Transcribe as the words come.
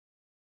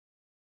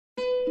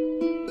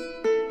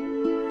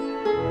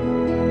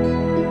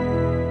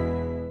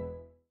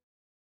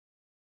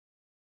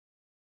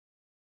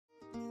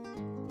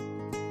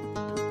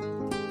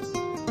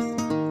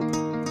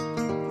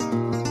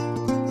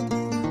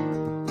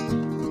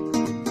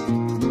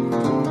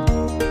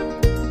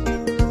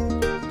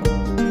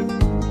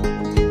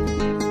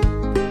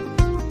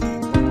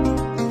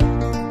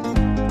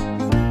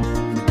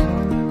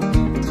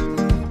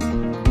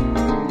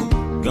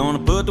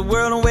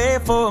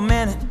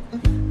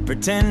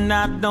pretend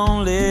I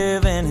don't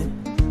live in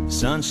it.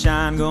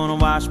 Sunshine gonna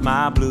wash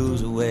my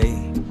blues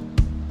away.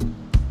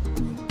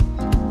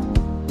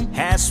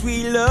 Had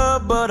sweet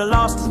love, but I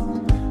lost it.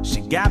 She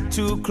got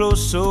too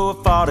close, so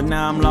I fought it.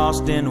 Now I'm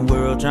lost in the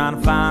world, trying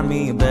to find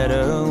me a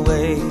better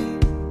way.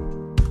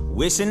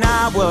 Wishing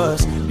I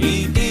was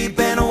deep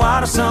in the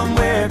water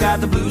somewhere.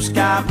 Got the blue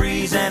sky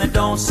breeze and it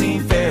don't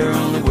seem fair.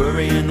 Only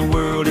worry in the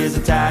world is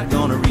the tide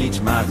gonna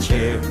reach my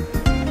chair.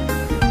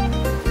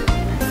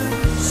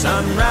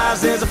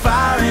 Sunrise, there's a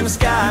fire in the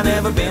sky.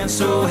 Never been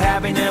so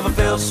happy, never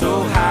felt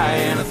so high.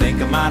 And I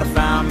think I might have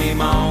found me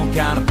my own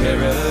kind of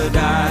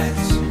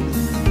paradise.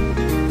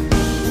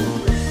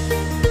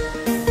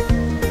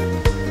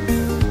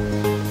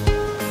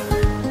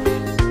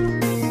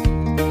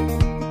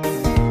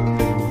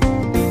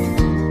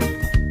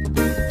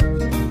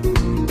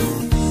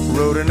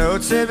 Wrote a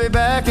note, said be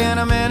back in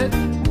a minute.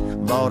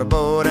 Bought a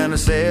boat and I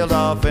sailed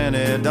off in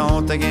it.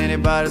 Don't think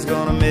anybody's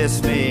gonna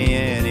miss me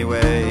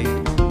anyway.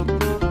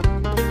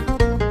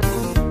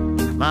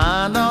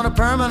 Mind on a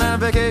permanent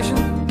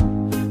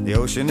vacation. The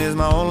ocean is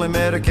my only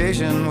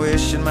medication.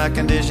 Wishing my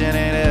condition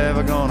ain't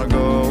ever gonna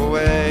go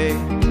away.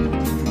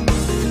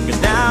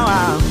 Cause now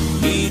I'm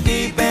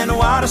deep in the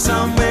water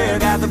somewhere.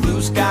 Got the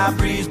blue sky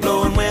breeze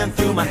blowing wind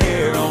through my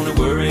hair. Only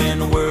worry in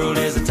the world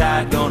is the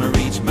tide gonna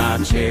reach my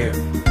chair.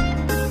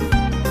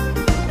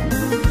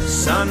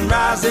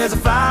 Sunrise, there's a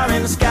fire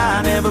in the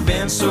sky. Never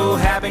been so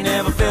happy,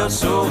 never felt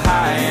so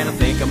high. And I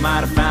think I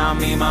might have found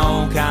me my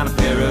own kind of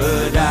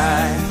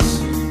paradise.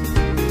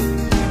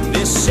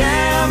 This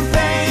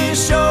champagne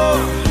shore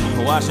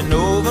washing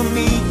over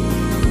me.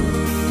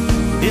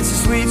 It's a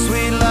sweet,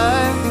 sweet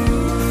life,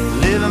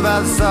 living by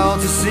the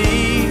salty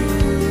sea.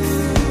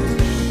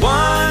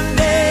 One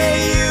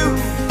day you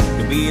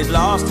could be as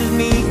lost as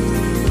me.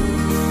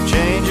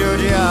 Change your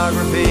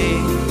geography,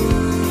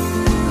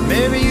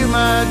 maybe you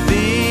might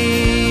be.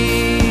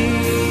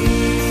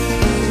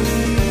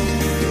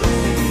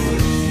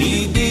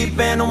 Deep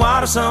in the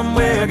water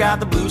somewhere. Got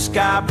the blue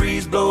sky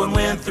breeze blowing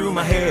wind through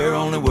my hair.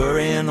 Only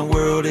worry in the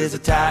world is the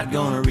tide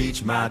gonna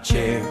reach my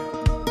chair.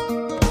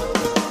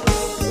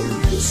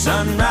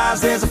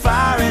 Sunrise, there's a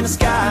fire in the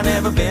sky.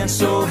 Never been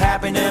so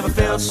happy, never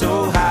felt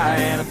so high.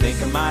 And I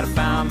think I might have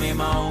found me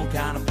my own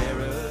kind of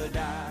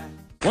paradise.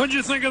 What'd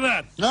you think of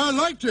that? I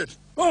liked it.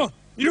 Oh,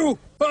 you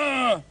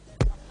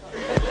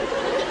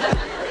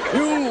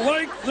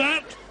like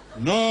that?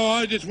 No,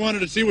 I just wanted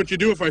to see what you'd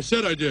do if I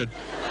said I did.